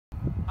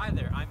Hi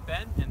there, I'm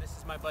Ben, and this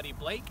is my buddy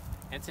Blake,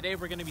 and today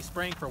we're going to be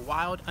spraying for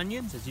wild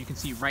onions, as you can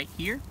see right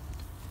here.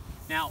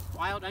 Now,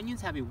 wild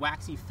onions have a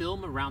waxy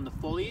film around the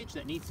foliage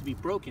that needs to be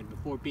broken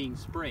before being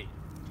sprayed.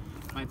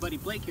 My buddy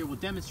Blake here will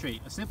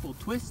demonstrate. A simple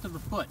twist of the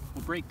foot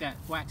will break that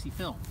waxy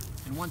film,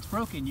 and once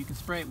broken, you can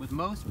spray it with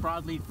most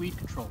broadleaf weed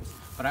controls,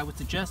 but I would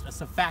suggest a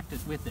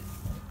surfactant with it.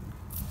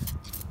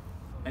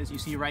 As you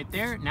see right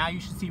there, now you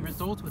should see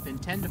results within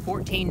 10 to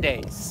 14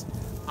 days.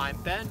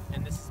 I'm Ben,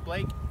 and this is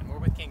Blake, and we're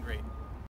with King Grade.